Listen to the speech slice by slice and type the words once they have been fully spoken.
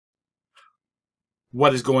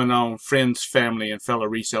What is going on, friends, family, and fellow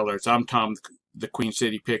resellers? I'm Tom, the Queen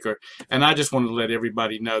City Picker, and I just want to let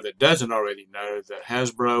everybody know that doesn't already know that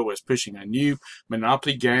Hasbro is pushing a new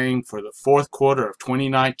Monopoly game for the fourth quarter of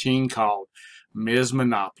 2019 called Ms.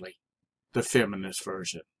 Monopoly, the feminist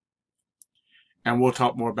version. And we'll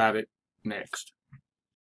talk more about it next.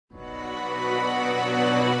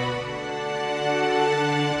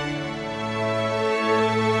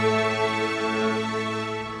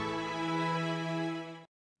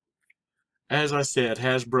 As I said,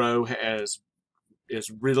 Hasbro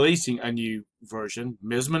is releasing a new version,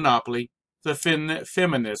 Ms. Monopoly, the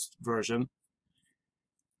feminist version,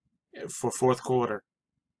 for fourth quarter.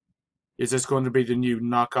 Is this going to be the new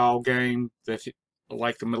knock-all game that,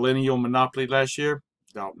 like the Millennial Monopoly last year?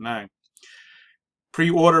 Don't know.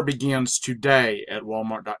 Pre-order begins today at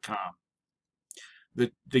Walmart.com.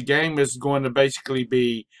 The game is going to basically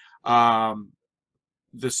be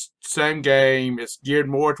the same game. It's geared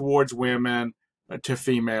more towards women, to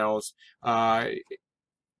females. When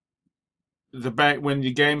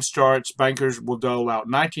the game starts, bankers will dole out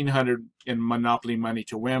 $1,900 in Monopoly money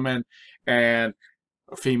to women and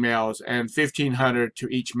females, and $1,500 to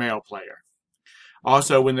each male player.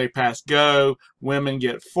 Also, when they pass go, women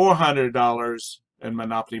get $400 in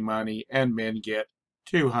Monopoly money, and men get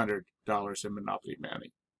 $200 in Monopoly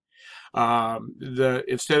money.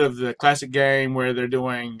 Instead of the classic game where they're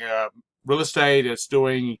doing real estate, it's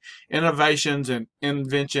doing innovations and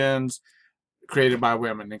inventions created by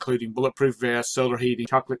women, including bulletproof vests, solar heating,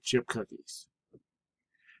 chocolate chip cookies.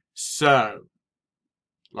 So,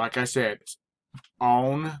 like I said, it's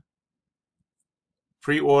on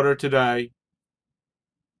pre-order today,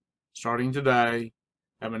 starting today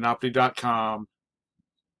at Monopoly.com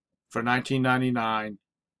for $19.99.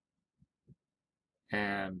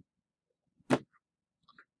 And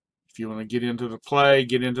if you want to get into the play,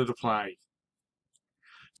 get into the play.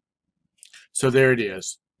 So there it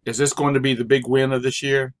is. Is this going to be the big win of this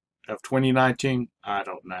year, of 2019? I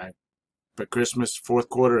don't know. But Christmas fourth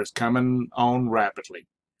quarter is coming on rapidly.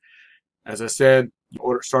 As I said,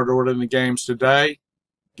 start ordering the games today.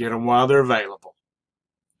 Get them while they're available.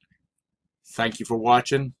 Thank you for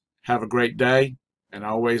watching. Have a great day. And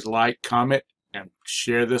always like, comment, and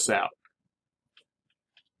share this out.